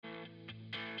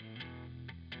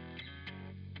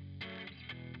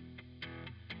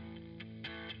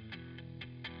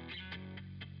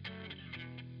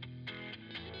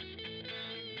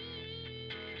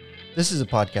This is a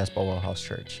podcast by Wellhouse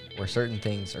Church, where certain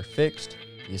things are fixed,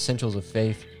 the essentials of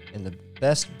faith, and the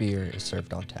best beer is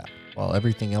served on tap, while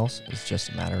everything else is just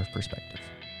a matter of perspective.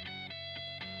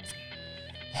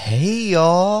 Hey,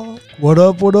 y'all. What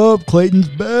up, what up? Clayton's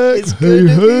back. It's good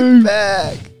to be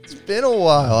back. It's been a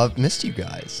while. I've missed you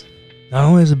guys. Not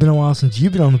only has it been a while since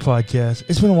you've been on the podcast,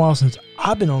 it's been a while since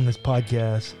I've been on this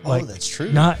podcast. Oh, that's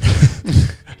true. Not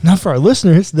for our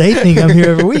listeners. They think I'm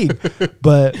here every week.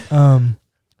 But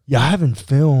yeah, I haven't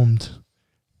filmed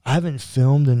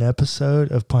an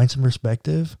episode of Pints and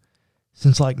Perspective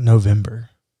since like November.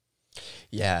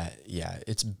 Yeah.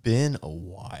 It's been a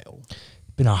while.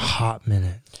 Been a hot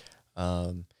minute.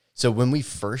 So when we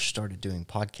first started doing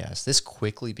podcasts, this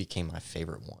quickly became my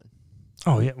favorite one.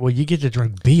 Oh yeah, well you get to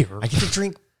drink beer. I get to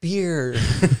drink beer.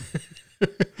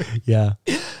 Yeah.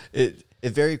 It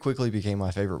very quickly became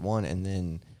my favorite one, and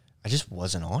then I just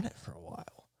wasn't on it for a while.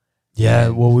 Yeah,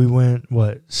 And well we went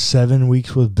 7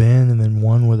 weeks with Ben and then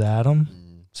 1 with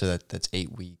Adam. So that's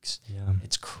 8 weeks. Yeah.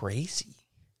 It's crazy.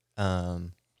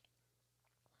 And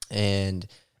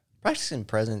practicing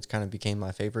presence kind of became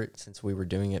my favorite since we were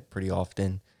doing it pretty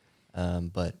often.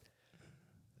 But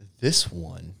this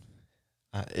one,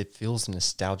 it feels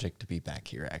nostalgic to be back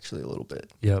here actually a little bit.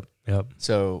 Yep.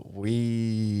 So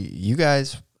you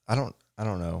guys, I don't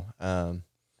know.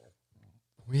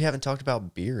 We haven't talked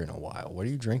about beer in a while. What are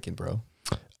you drinking, bro?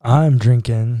 I'm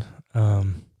drinking,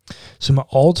 so my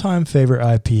all-time favorite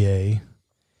IPA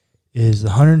is the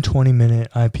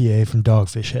 120-minute IPA from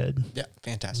Dogfish Head. Yeah,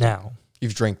 fantastic. Now,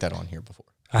 You've drank that on here before.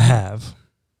 I have,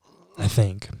 I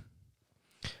think.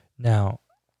 Now,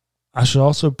 I should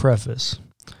also preface,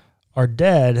 our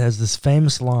dad has this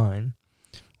famous line,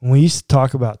 when we used to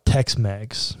talk about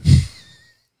Tex-Mex,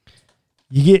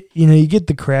 you get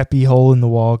the crappy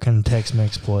hole-in-the-wall kind of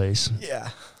Tex-Mex place. Yeah.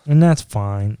 And that's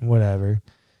fine, whatever.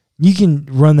 You can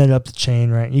run that up the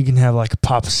chain, right? You can have like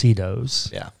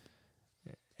Pappasitos. Yeah.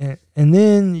 And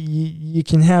then you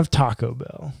can have Taco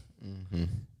Bell. Mm-hmm.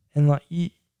 And like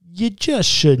you just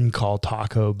shouldn't call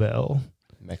Taco Bell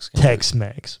Mexican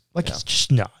Tex-Mex. Like Yeah. it's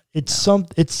just not. It's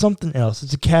something else.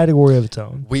 It's a category of its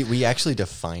own. We actually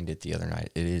defined it the other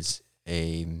night. It is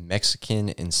a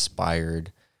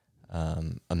Mexican-inspired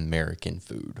American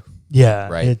food. Yeah,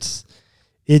 Right.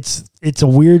 It's a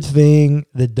weird thing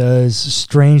that does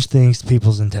strange things to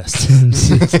people's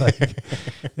intestines. It's like,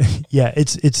 yeah,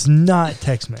 it's not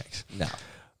Tex-Mex. No.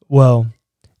 Well,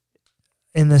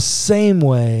 in the same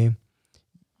way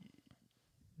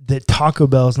that Taco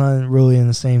Bell is not really in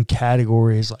the same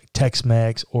category as like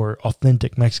Tex-Mex or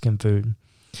authentic Mexican food,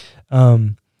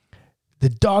 the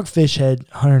Dogfish Head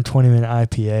 120-minute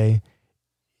IPA,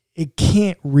 it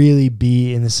can't really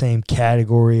be in the same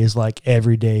category as like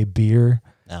everyday beer.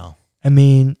 No. I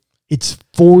mean, it's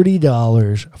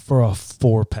 $40 for a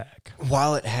 4-pack.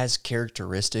 While it has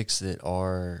characteristics that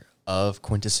are of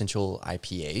quintessential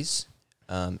IPAs,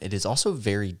 it is also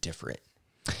very different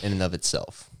in and of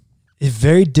itself. It's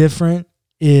very different.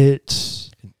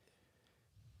 It's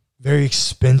very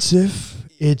expensive.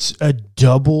 It's a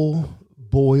double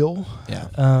boil.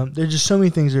 Yeah. There's just so many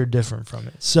things that are different from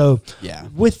it. So Yeah.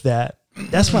 with that,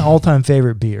 that's my all-time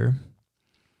favorite beer.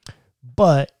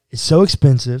 But it's so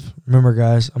expensive. Remember,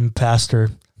 guys, I'm a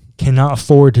pastor. Cannot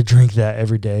afford to drink that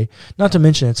every day. Not to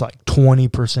mention it's like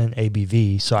 20%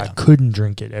 ABV, so I couldn't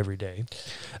drink it every day.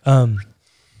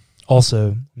 Also,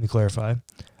 let me clarify.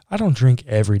 I don't drink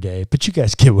every day, but you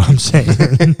guys get what I'm saying.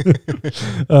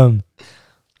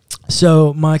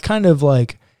 So my kind of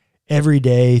like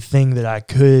everyday thing that I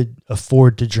could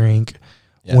afford to drink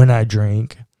when I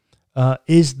drink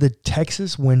is the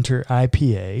Texas Winter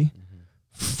IPA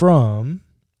from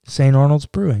St. Arnold's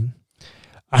Brewing.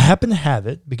 I happen to have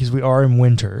it because we are in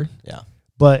winter. Yeah.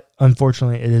 But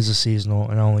unfortunately, it is a seasonal,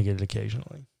 and I only get it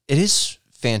occasionally. It is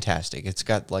fantastic. It's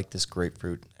got like this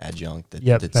grapefruit adjunct.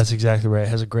 That's exactly right. It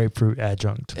has a grapefruit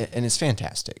adjunct. And it's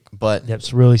fantastic. But Yep,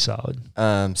 it's really solid.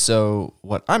 so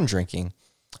what I'm drinking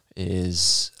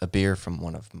is a beer from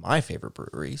one of my favorite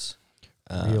breweries.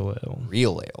 Real ale.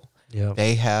 Real Ale. Yep.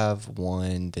 They have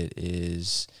one that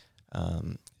is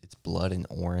it's blood and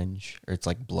orange, or it's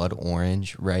like blood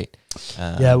orange, right?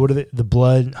 Yeah, what are they? The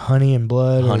blood, honey and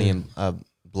blood? Honey and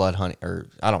blood honey, or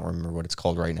I don't remember what it's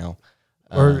called right now.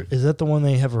 Or is that the one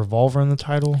they have Revolver in the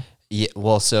title? Yeah,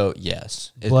 well, so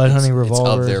yes. Blood Honey Revolver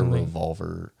It's or of their something?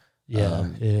 Revolver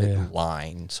Yeah.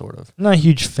 line, sort of. I'm not a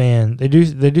huge fan. They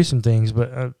do some things,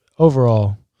 but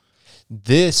overall.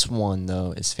 This one,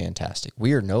 though, is fantastic.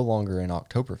 We are no longer in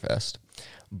Oktoberfest,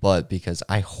 but because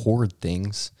I hoard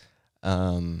things,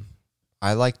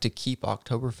 I like to keep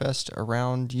Oktoberfest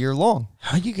around year long.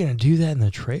 How are you going to do that in the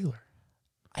trailer?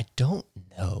 I don't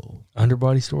know.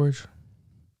 Underbody storage?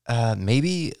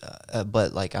 Maybe,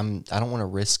 but like I don't want to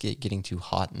risk it getting too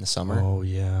hot in the summer. Oh,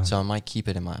 yeah. So I might keep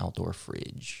it in my outdoor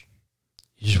fridge.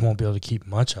 You just won't be able to keep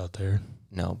much out there.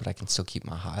 No, but I can still keep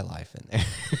my high life in there.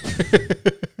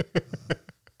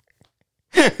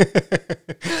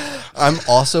 I'm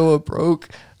also a broke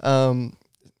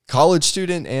college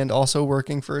student and also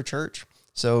working for a church.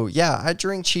 So yeah, I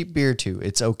drink cheap beer too.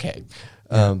 It's okay.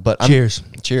 Yeah. But cheers.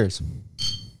 Cheers.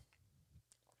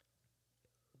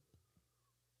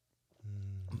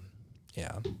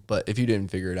 Yeah, but if you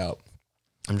didn't figure it out,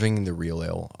 I'm drinking the Real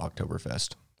Ale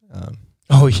Oktoberfest.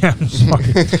 Oh, yeah. I'm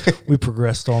sorry. We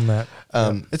progressed on that.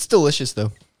 It's delicious,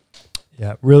 though.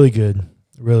 Yeah, really good.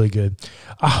 Really good.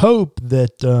 I hope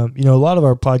that, a lot of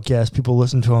our podcasts people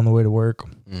listen to on the way to work.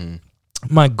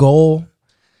 My goal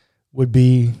would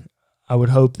be, I would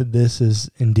hope that this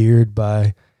is endeared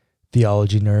by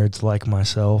theology nerds like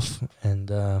myself, and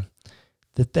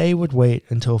that they would wait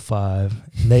until 5,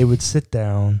 and they would sit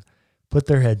down, put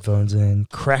their headphones in,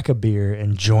 crack a beer,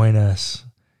 and join us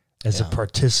as a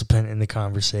participant in the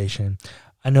conversation.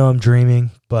 I know I'm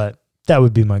dreaming, but that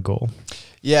would be my goal.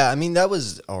 Yeah, I mean, that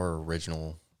was our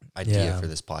original idea for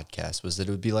this podcast, was that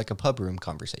it would be like a pub room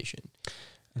conversation.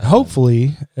 And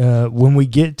hopefully, when we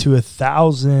get to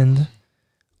 1,000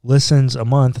 listens a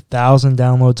month, 1,000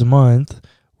 downloads a month,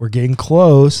 we're getting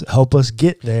close. Help us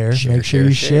get there. Make sure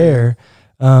you share.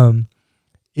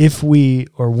 If we,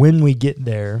 or when we get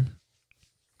there,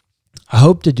 I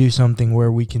hope to do something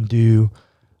where we can do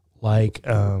like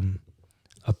a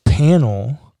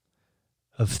panel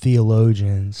of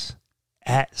theologians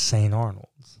at St.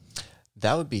 Arnold's.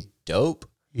 That would be dope.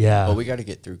 Yeah. But we got to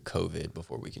get through COVID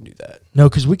before we can do that. No,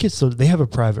 because we could still, they have a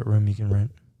private room you can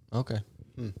rent. Okay.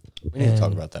 We need to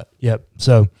talk about that. Yep.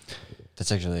 So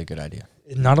that's actually a good idea.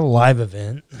 Not a live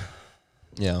event.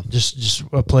 Yeah. Just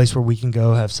a place where we can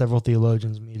go have several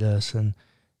theologians meet us and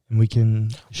we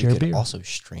can share beer. Also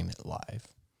stream it live.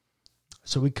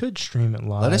 So we could stream it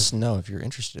live. Let us know if you're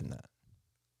interested in that.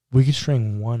 We could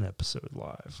stream one episode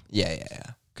live. Yeah.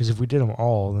 Because if we did them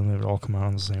all, then they would all come out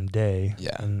on the same day.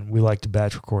 Yeah. And we like to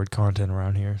batch record content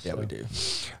around here. Yeah, we do.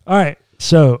 All right.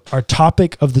 So our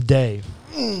topic of the day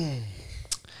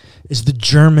is the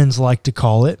Germans like to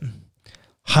call it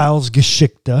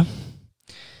Heilsgeschichte.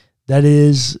 That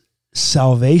is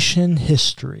salvation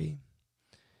history.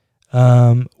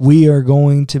 We are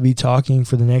going to be talking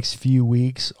for the next few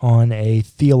weeks on a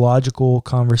theological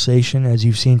conversation, as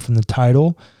you've seen from the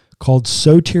title, called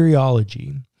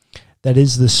soteriology. That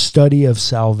is the study of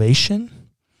salvation.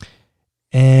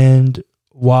 And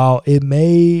while it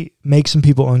may make some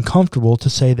people uncomfortable to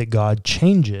say that God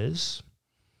changes,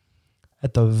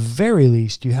 at the very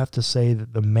least, you have to say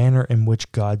that the manner in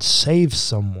which God saves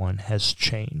someone has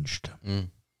changed.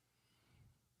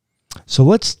 So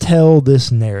let's tell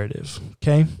this narrative,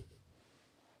 okay?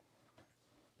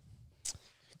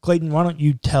 Clayton, why don't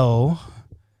you tell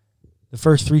the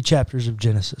first 3 chapters of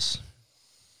Genesis?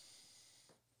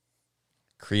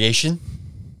 Creation,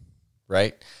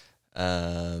 right?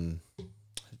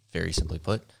 Very simply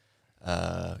put,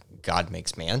 God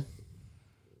makes man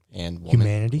and woman.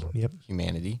 Humanity, yep.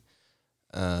 Humanity.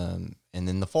 And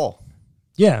then the fall.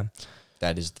 Yeah.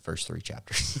 That is the first 3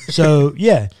 chapters. So,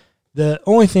 yeah. The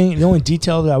only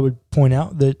detail that I would point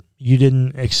out that you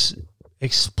didn't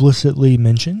explicitly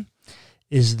mention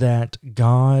is that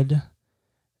God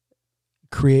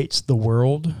creates the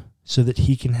world so that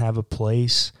he can have a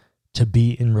place to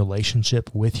be in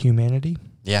relationship with humanity.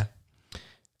 Yeah.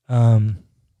 And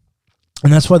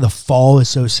that's why the fall is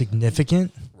so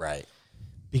significant. Right.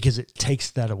 Because it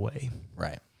takes that away.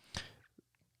 Right.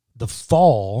 The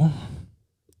fall,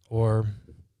 or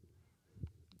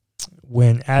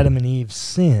when Adam and Eve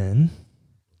sin,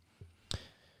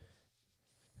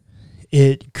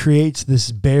 it creates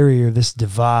this barrier, this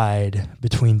divide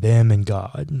between them and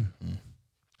God.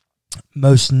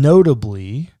 Most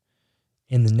notably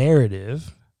in the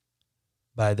narrative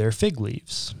by their fig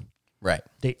leaves. Right.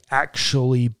 They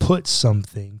actually put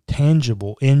something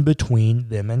tangible in between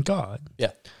them and God.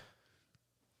 Yeah.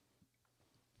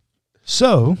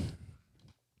 So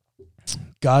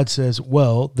God says,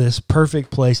 well, this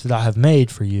perfect place that I have made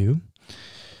for you,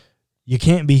 you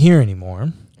can't be here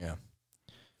anymore. Yeah.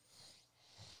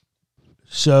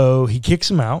 So he kicks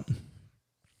them out,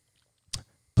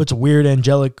 puts a weird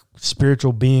angelic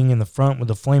spiritual being in the front with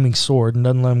a flaming sword and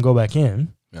doesn't let him go back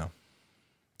in. Yeah.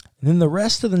 And then the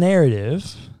rest of the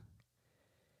narrative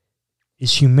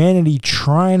is humanity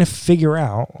trying to figure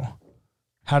out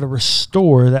how to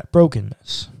restore that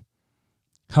brokenness,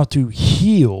 how to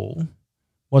heal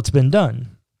what's been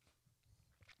done.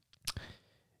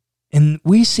 And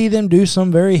we see them do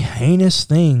some very heinous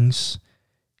things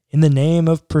in the name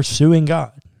of pursuing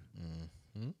God.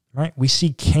 Mm-hmm. Right? We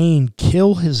see Cain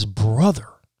kill his brother.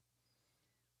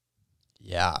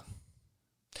 Yeah.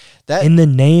 In the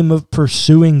name of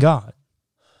pursuing God.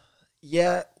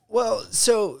 Yeah. Well,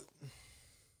 so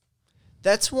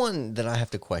that's one that I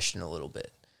have to question a little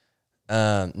bit.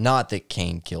 Not that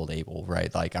Cain killed Abel,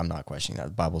 right? Like, I'm not questioning that.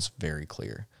 The Bible's very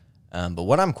clear. But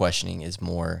what I'm questioning is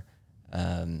more,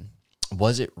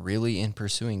 was it really in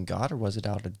pursuing God, or was it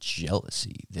out of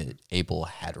jealousy that Abel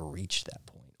had reached that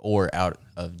point? Or out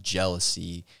of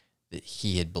jealousy that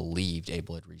he had believed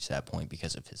Abel had reached that point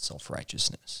because of his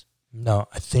self-righteousness? No,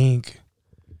 I think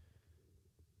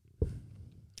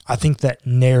that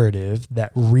narrative,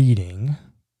 that reading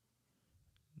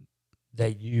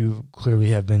that you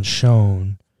clearly have been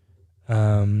shown,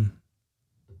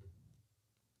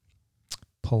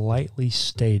 politely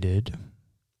stated,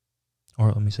 or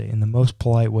let me say, in the most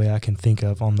polite way I can think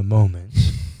of on the moment,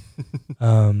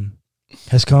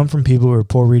 has come from people who are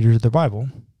poor readers of the Bible.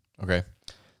 Okay.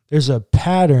 There's a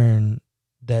pattern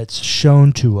that's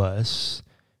shown to us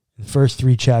in the first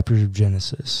 3 chapters of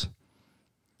Genesis.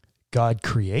 God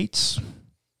creates,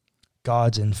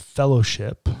 God's in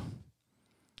fellowship,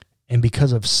 and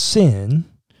because of sin,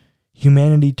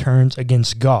 humanity turns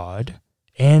against God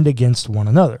and against one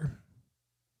another.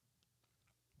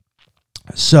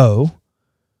 So,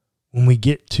 when we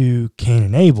get to Cain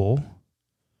and Abel,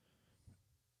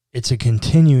 it's a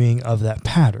continuing of that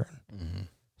pattern. Mm-hmm.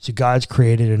 So God's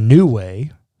created a new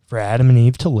way for Adam and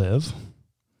Eve to live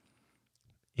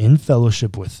in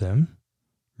fellowship with them,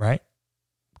 right?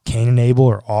 Cain and Abel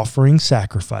are offering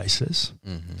sacrifices.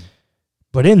 Mm-hmm.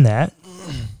 But in that,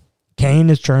 Cain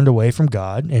has turned away from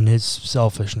God in his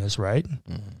selfishness, right?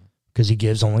 Because he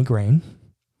gives only grain.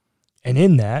 And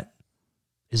in that,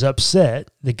 is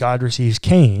upset that God receives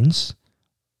Cain's,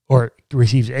 or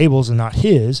receives Abel's and not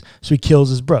his, so he kills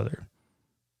his brother,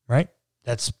 right?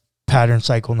 That's pattern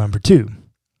cycle number 2.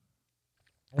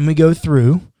 And we go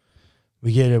through,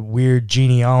 we get a weird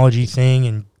genealogy thing,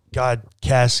 and God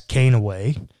casts Cain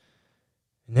away.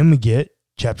 And then we get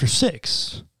chapter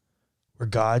 6, where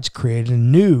God's created a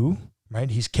new,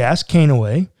 right? He's cast Cain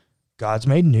away. God's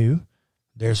made new.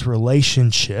 There's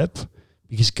relationship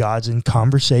because God's in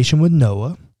conversation with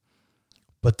Noah.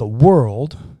 But the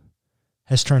world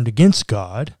has turned against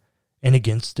God and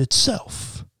against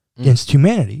itself, against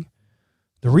humanity.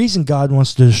 The reason God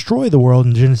wants to destroy the world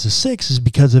in Genesis 6 is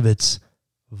because of its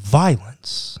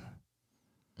violence.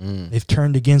 They've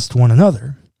turned against one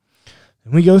another.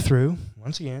 And we go through,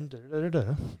 once again,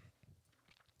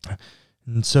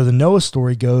 and so the Noah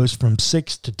story goes from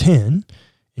 6 to 10,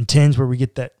 and 10's where we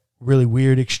get that really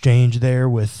weird exchange there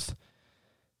with,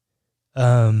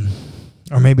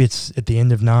 or maybe it's at the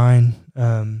end of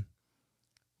 9,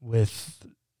 with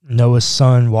Noah's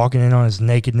son walking in on his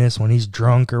nakedness when he's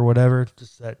drunk or whatever.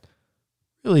 Just that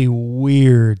really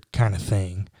weird kind of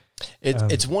thing.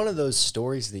 It's one of those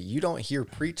stories that you don't hear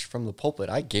preached from the pulpit.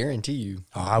 I guarantee you.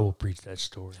 Oh, I will preach that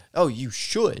story. Oh, you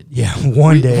should. Yeah,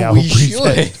 one day I will preach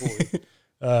that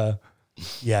story.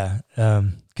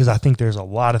 Because I think there's a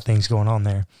lot of things going on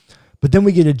there. But then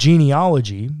we get a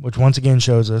genealogy, which once again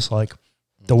shows us like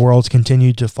the world's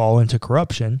continued to fall into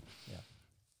corruption. Yeah.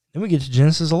 Then we get to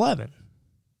Genesis 11.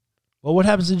 Well, what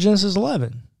happens in Genesis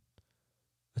 11?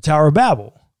 The Tower of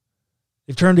Babel.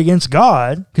 They've turned against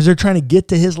God because they're trying to get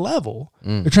to his level.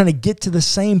 They're trying to get to the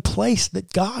same place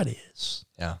that God is.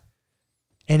 Yeah.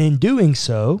 And in doing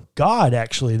so, God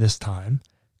actually this time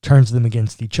turns them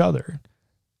against each other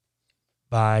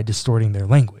by distorting their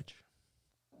language.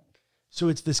 So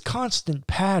it's this constant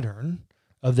pattern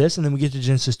of this. And then we get to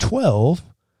Genesis 12,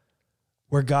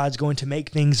 where God's going to make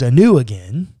things anew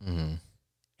again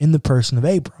in the person of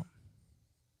Abram.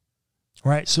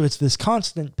 Right? So it's this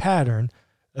constant pattern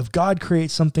of God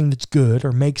creates something that's good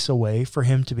or makes a way for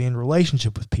him to be in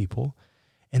relationship with people,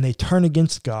 and they turn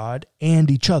against God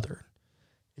and each other.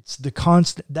 It's the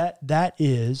constant, that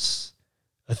is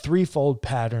a threefold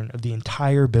pattern of the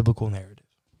entire biblical narrative.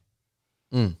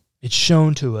 It's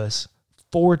shown to us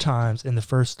 4 times in the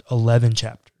first 11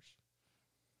 chapters.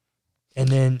 And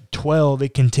then 12,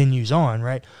 it continues on,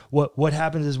 right? What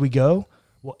happens as we go?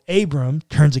 Well, Abram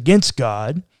turns against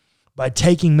God by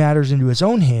taking matters into his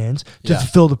own hands to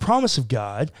fulfill the promise of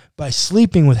God by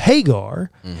sleeping with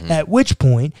Hagar, at which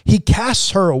point he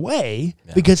casts her away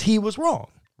because he was wrong.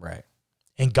 Right.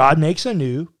 And God makes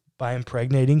anew by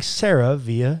impregnating Sarah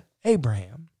via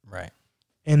Abraham. Right.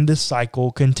 And this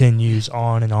cycle continues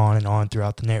on and on and on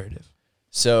throughout the narrative.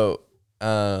 So,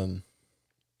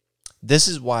 this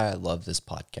is why I love this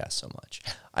podcast so much.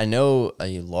 I know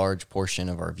a large portion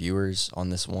of our viewers on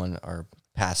this one are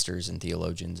pastors and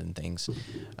theologians and things.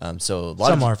 So a lot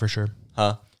Some are for sure.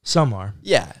 Huh? Some are.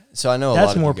 Yeah. So I know That's a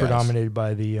lot of more you guys, predominated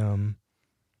by the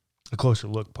Closer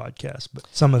Look podcast, but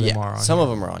some of them are on some here. of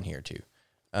them are on here too.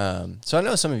 So I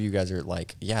know some of you guys are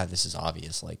like, yeah, this is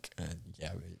obvious. Like,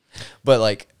 yeah, but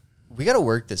like, we got to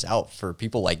work this out for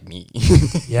people like me.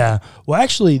 Yeah. Well,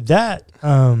 actually, that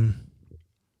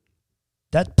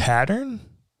pattern,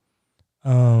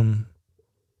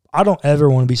 I don't ever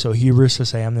want to be so hubris to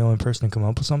say I'm the only person to come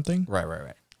up with something.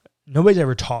 Right. Nobody's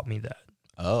ever taught me that.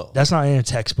 Oh. That's not in a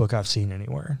textbook I've seen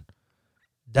anywhere.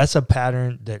 That's a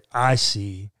pattern that I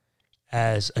see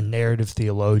as a narrative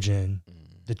theologian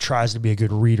that tries to be a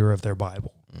good reader of their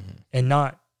Bible, and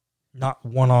not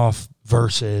one-off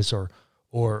verses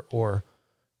or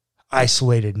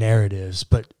isolated narratives,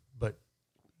 but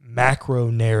macro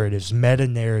narratives, meta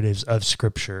narratives of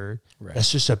Scripture. Right.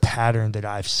 That's just a pattern that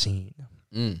I've seen.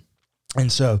 Mm.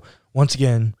 And so, once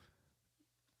again,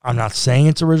 I'm not saying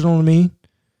it's original to me,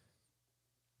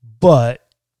 but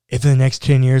if in the next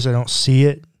 10 years I don't see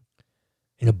it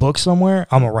in a book somewhere,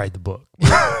 I'm going to write the book.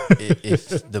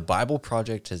 If the Bible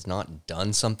Project has not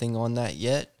done something on that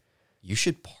yet, you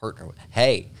should partner with.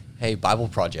 Hey, Bible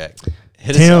Project,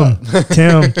 hit us up.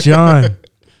 Tim, John,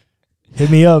 hit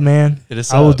me up, man. Hit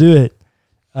us I will up. do it.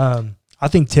 I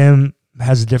think Tim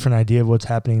has a different idea of what's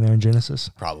happening there in Genesis.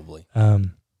 Probably.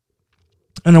 And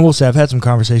I will say I've had some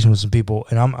conversation with some people,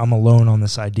 and I'm alone on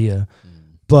this idea.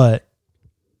 But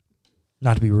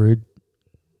not to be rude,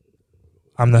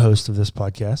 I'm the host of this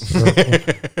podcast,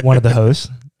 or one of the hosts.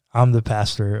 I'm the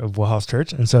pastor of Wellhouse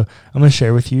Church, and so I'm going to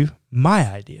share with you my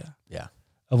idea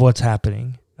of what's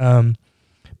happening,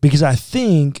 because I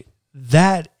think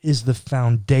that is the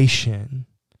foundation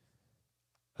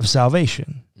of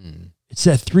salvation. It's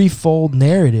that threefold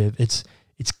narrative. It's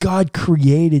God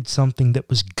created something that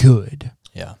was good.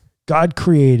 Yeah. God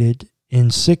created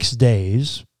in 6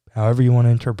 days, however you want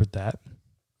to interpret that.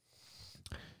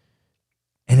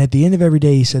 And at the end of every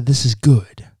day, he said, this is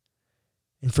good.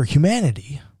 And for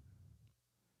humanity,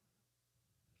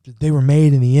 they were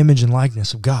made in the image and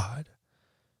likeness of God.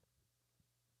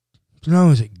 So not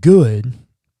only is it good,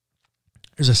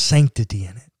 there's a sanctity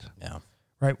in it. Yeah.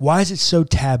 Right? Why is it so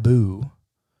taboo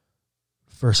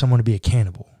for someone to be a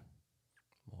cannibal?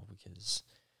 Well, because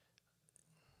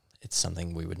it's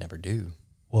something we would never do.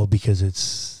 Well, because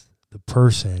it's the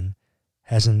person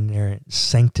has an inherent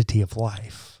sanctity of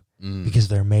life because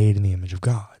they're made in the image of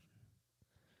God.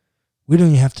 We don't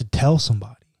even have to tell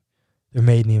somebody they're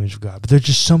made in the image of God, but there's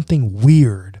just something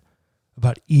weird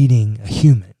about eating a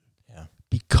human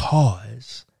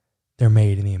because they're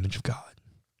made in the image of God.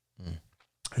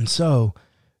 And so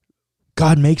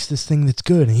God makes this thing that's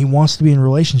good, and he wants to be in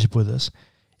relationship with us,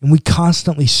 and we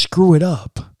constantly screw it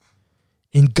up.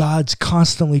 And God's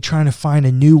constantly trying to find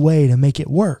a new way to make it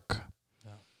work.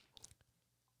 Yeah.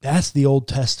 That's the Old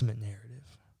Testament narrative.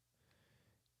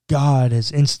 God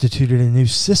has instituted a new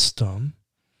system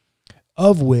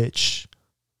of which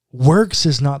works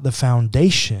is not the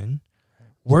foundation.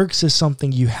 Works is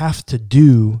something you have to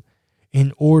do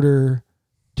in order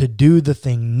to do the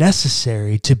thing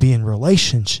necessary to be in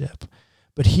relationship.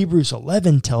 But Hebrews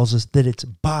 11 tells us that it's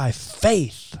by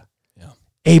faith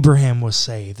Abraham was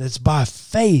saved. It's by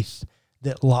faith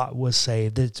that Lot was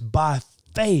saved. It's by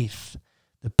faith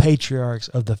the patriarchs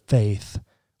of the faith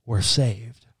were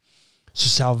saved. So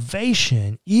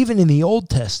salvation, even in the Old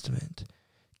Testament,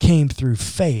 came through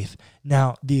faith.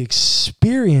 Now, the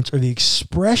experience or the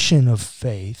expression of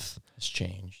faith has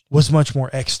changed. Was much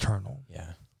more external.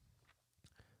 Yeah.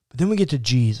 But then we get to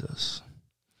Jesus.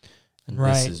 And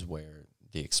right? This is where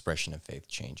the expression of faith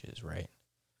changes, right?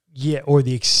 Yeah, or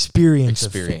the experience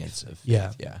of faith.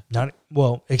 Yeah. Not,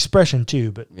 well, expression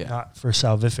too, but not for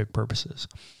salvific purposes.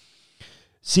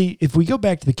 See, if we go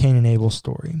back to the Cain and Abel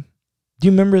story, do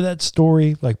you remember that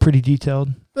story, like pretty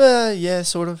detailed? Yeah,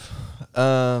 sort of.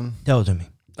 Tell it to me.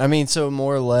 I mean, so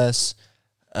more or less,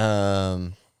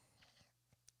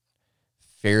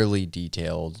 fairly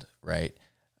detailed, right?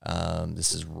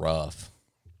 This is rough,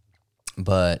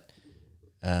 but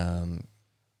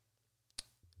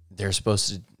they're supposed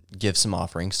to give some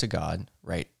offerings to God,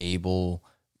 right? Abel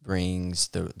brings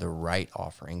the right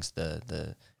offerings,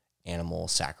 the animal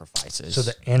sacrifices. So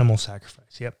the animal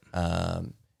sacrifice, yep.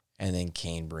 And then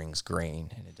Cain brings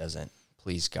grain, and it doesn't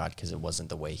please God because it wasn't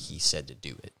the way he said to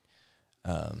do it.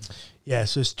 Yeah,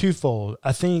 so it's twofold.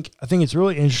 I think it's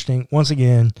really interesting. Once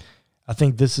again, I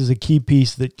think this is a key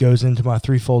piece that goes into my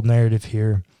threefold narrative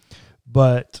here.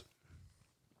 But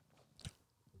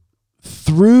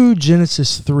through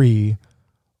Genesis 3,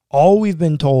 all we've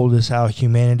been told is how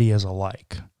humanity is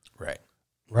alike.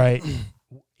 Right?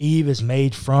 Eve is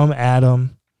made from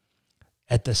Adam.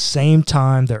 At the same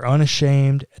time, they're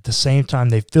unashamed. At the same time,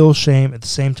 they feel shame. At the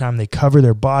same time, they cover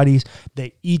their bodies.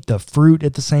 They eat the fruit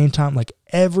at the same time. Like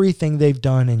everything they've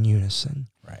done in unison.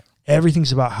 Right.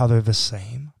 Everything's about how they're the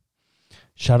same.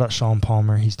 Shout out Sean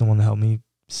Palmer. He's the one that helped me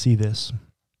see this.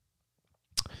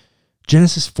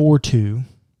 Genesis 4:2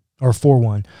 or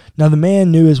 4:1. Now the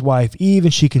man knew his wife Eve,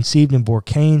 and she conceived and bore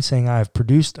Cain, saying, I have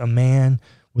produced a man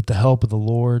with the help of the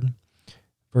Lord.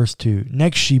 Verse 2.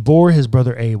 Next she bore his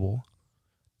brother Abel.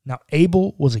 Now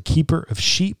Abel was a keeper of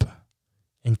sheep,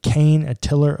 and Cain a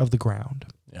tiller of the ground.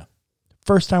 Yeah.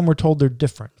 First time we're told they're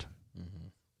different. Mm-hmm.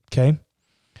 Okay?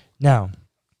 Now,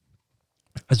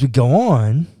 as we go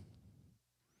on,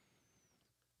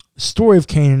 the story of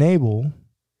Cain and Abel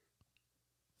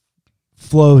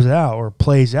flows out or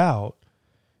plays out.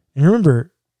 And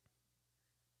remember,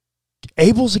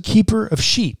 Abel's a keeper of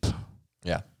sheep.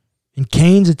 Yeah. And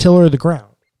Cain's a tiller of the ground.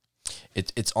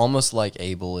 It's almost like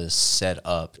Abel is set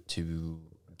up to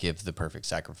give the perfect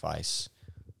sacrifice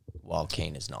while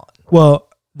Cain is not. Well,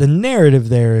 the narrative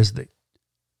there is that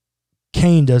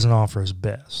Cain doesn't offer his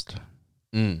best.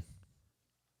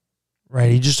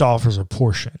 Right? He just offers a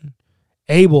portion.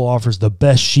 Abel offers the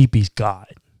best sheep he's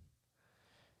got.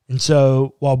 And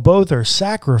so while both are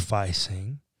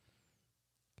sacrificing,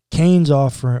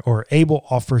 Abel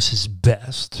offers his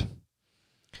best.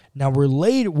 Now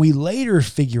we later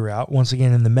figure out, once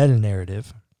again in the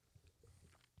meta-narrative,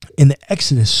 in the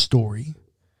Exodus story,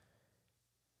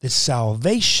 that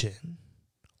salvation,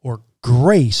 or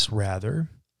grace rather,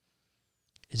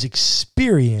 is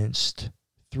experienced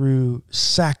through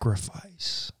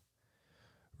sacrifice.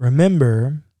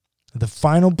 Remember, the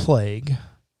final plague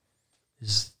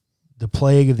is the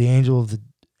plague of the angel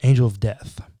of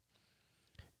death.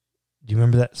 Do you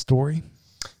remember that story?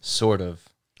 Sort of.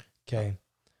 Okay.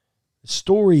 The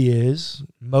story is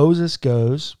Moses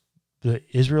goes, the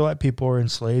Israelite people are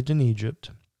enslaved in Egypt.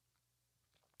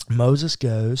 Moses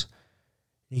goes,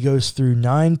 he goes through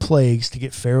 9 plagues to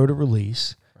get Pharaoh to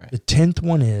release. Right. The 10th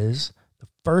one is the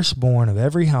firstborn of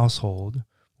every household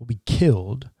will be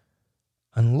killed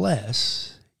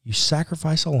unless you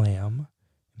sacrifice a lamb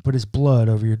and put his blood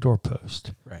over your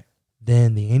doorpost. Right.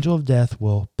 Then the angel of death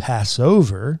will pass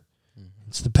over. Mm-hmm.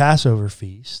 It's the Passover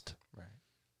feast.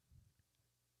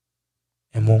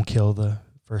 And won't kill the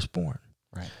firstborn.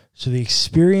 Right. So the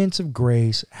experience of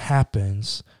grace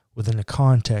happens within the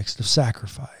context of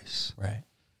sacrifice. Right.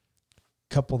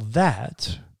 Couple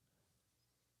that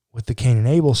with the Cain and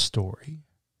Abel story,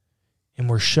 and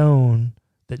we're shown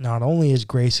that not only is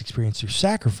grace experienced through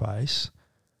sacrifice,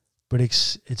 but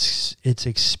it's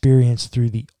experienced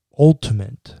through the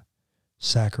ultimate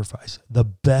sacrifice, the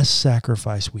best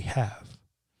sacrifice we have.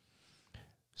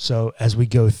 So as we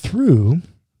go through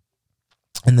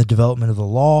in the development of the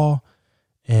law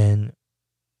and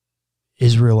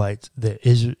Israel's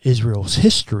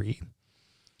history,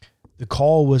 the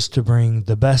call was to bring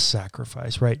the best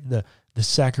sacrifice, right? The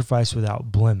sacrifice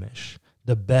without blemish,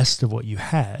 the best of what you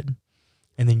had,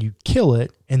 and then you kill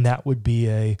it, and that would be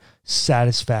a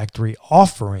satisfactory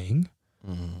offering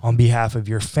on behalf of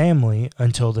your family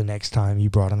until the next time you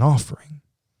brought an offering.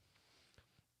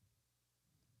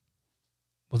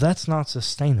 Well, that's not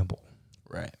sustainable.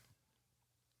 Right.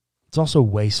 It's also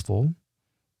wasteful,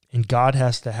 and God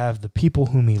has to have the people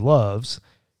whom he loves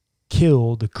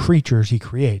kill the creatures he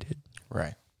created.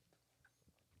 Right.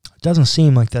 It doesn't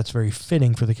seem like that's very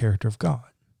fitting for the character of God.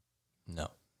 No.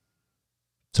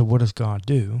 So what does God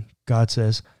do? God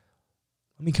says,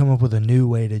 let me come up with a new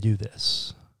way to do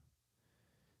this.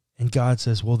 And God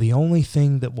says, well, the only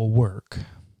thing that will work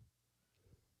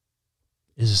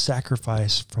is a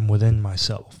sacrifice from within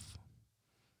myself,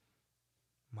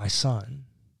 my son.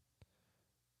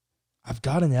 I've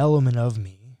got an element of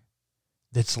me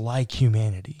that's like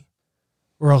humanity,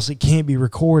 or else it can't be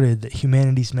recorded that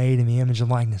humanity's made in the image and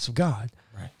likeness of God.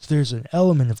 Right. So there's an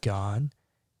element of God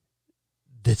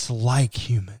that's like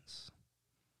humans.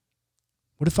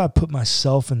 What if I put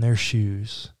myself in their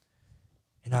shoes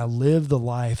and I live the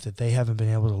life that they haven't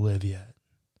been able to live yet,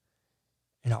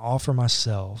 and I offer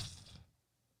myself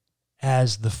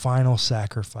as the final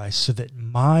sacrifice so that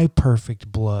my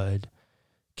perfect blood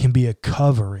can be a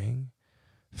covering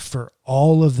for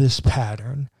all of this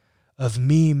pattern of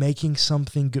me making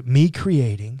something good, me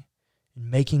creating and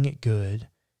making it good,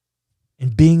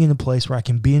 and being in a place where I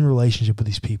can be in relationship with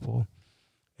these people,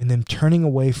 and them turning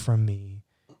away from me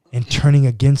and turning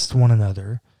against one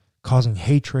another, causing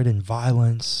hatred and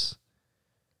violence.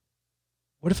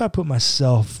 What if I put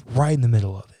myself right in the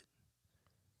middle of it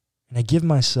and I give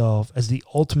myself as the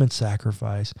ultimate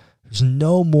sacrifice, there's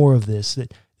no more of this,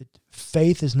 that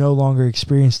faith is no longer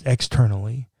experienced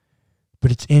externally,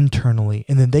 but it's internally.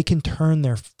 And then they can turn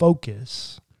their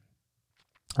focus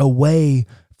away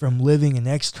from living an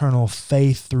external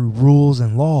faith through rules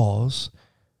and laws,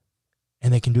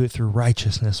 and they can do it through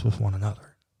righteousness with one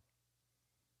another.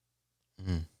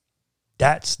 Mm.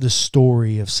 That's the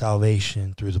story of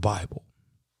salvation through the Bible.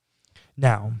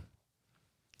 Now,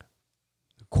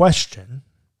 the question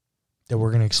that we're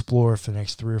going to explore for the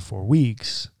next 3 or 4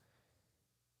 weeks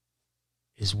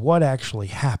is what actually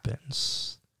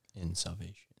happens in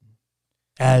salvation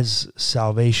as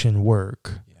salvation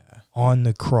work on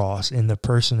the cross in the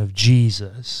person of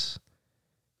Jesus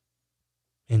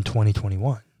in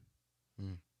 2021.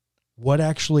 Mm. What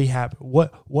actually happened?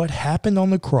 What happened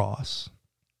on the cross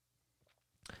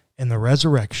and the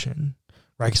resurrection,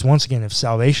 right? Because once again, if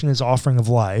salvation is offering of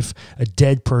life, a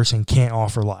dead person can't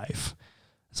offer life.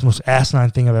 It's the most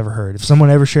asinine thing I've ever heard. If someone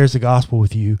ever shares the gospel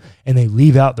with you and they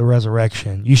leave out the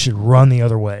resurrection, you should run the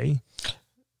other way.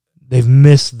 They've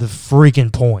missed the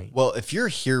freaking point. Well, if you're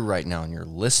here right now and you're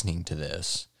listening to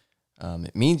this,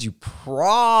 it means you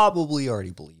probably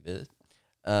already believe it,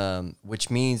 which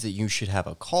means that you should have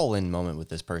a call-in moment with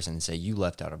this person and say, you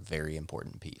left out a very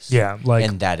important piece. Yeah, like,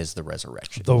 and that is the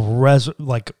resurrection.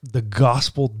 The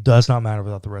gospel does not matter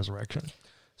without the resurrection.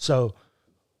 So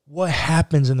what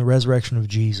happens in the resurrection of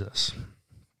Jesus,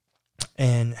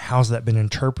 and how's that been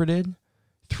interpreted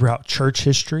throughout church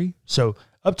history? So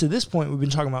up to this point, we've been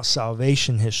talking about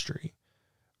salvation history,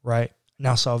 right?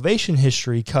 Now, salvation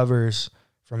history covers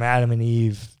from Adam and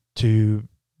Eve to,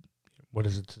 what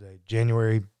is it today?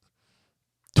 January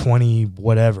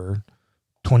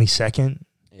 22nd?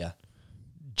 Yeah.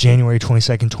 January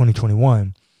 22nd,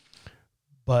 2021.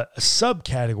 But a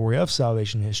subcategory of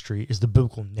salvation history is the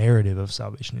biblical narrative of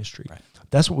salvation history. Right.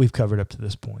 That's what we've covered up to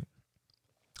this point.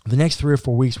 The next 3 or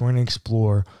 4 weeks, we're going to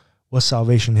explore what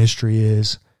salvation history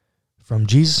is from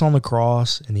Jesus on the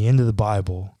cross and the end of the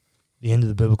Bible, the end of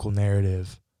the biblical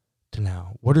narrative, to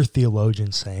now. What are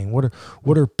theologians saying? What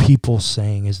are people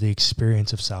saying is the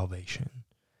experience of salvation?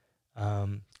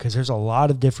 Because there's a lot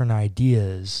of different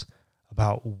ideas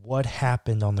about what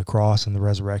happened on the cross and the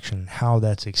resurrection, how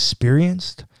that's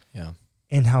experienced,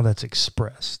 and how that's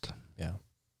expressed. Yeah,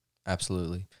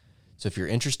 absolutely. So if you're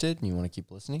interested and you want to keep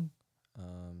listening,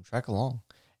 track along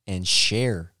and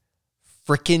share.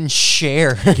 Frickin'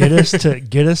 share. Get us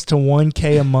to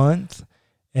 1K a month,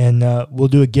 and we'll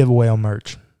do a giveaway on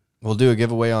merch. We'll do a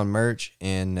giveaway on merch,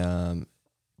 and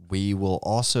we will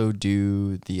also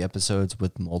do the episodes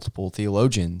with multiple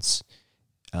theologians.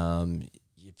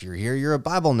 If you're here, you're a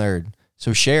Bible nerd.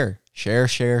 So share.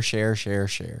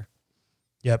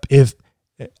 Yep. If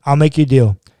I'll make you a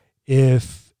deal.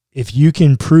 If you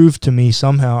can prove to me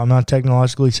somehow, I'm not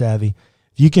technologically savvy,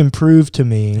 if you can prove to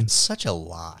me... It's such a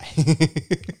lie.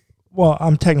 Well,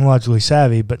 I'm technologically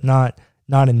savvy, but not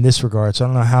in this regard, so I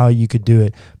don't know how you could do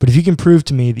it. But if you can prove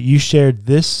to me that you shared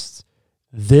this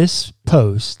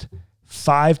post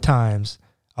 5 times,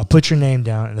 I'll put your name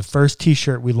down, and the first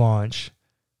T-shirt we launch,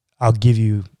 I'll give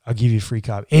you a free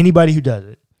copy. Anybody who does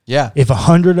it. Yeah. If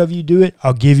 100 of you do it,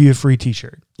 I'll give you a free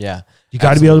T-shirt. Yeah. You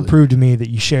got to be able to prove to me that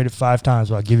you shared it 5 times,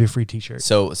 but I'll give you a free T-shirt.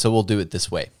 So we'll do it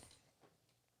this way.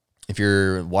 If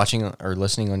you're watching or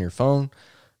listening on your phone,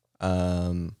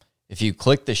 if you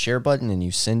click the share button and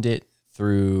you send it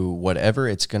through whatever,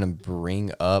 it's going to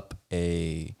bring up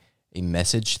a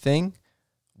message thing,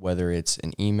 whether it's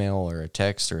an email or a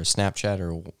text or a Snapchat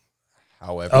or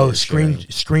however. Oh,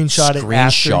 screenshot it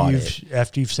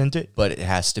after you've sent it? But it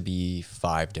has to be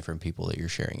 5 different people that you're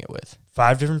sharing it with.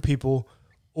 5 different people,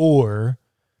 or...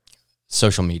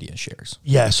 social media shares.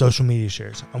 Yeah, social media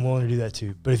shares. I'm willing to do that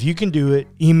too. But if you can do it,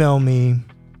 email me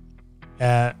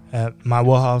at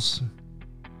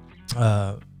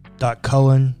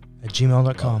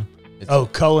mywellhouse.cullen@gmail.com.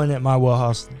 Cullen at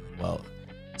mywellhouse. Well,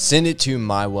 send it to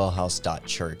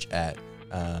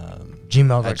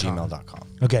mywellhouse.church@gmail.com.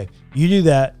 Okay, you do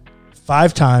that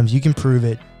 5 times. You can prove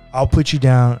it. I'll put you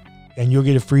down, and you'll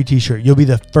get a free T-shirt. You'll be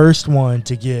the first one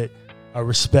to get a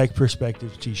Respect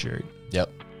Perspective T-shirt. Yep.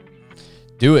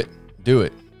 Do it.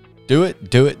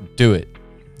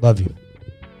 Love you.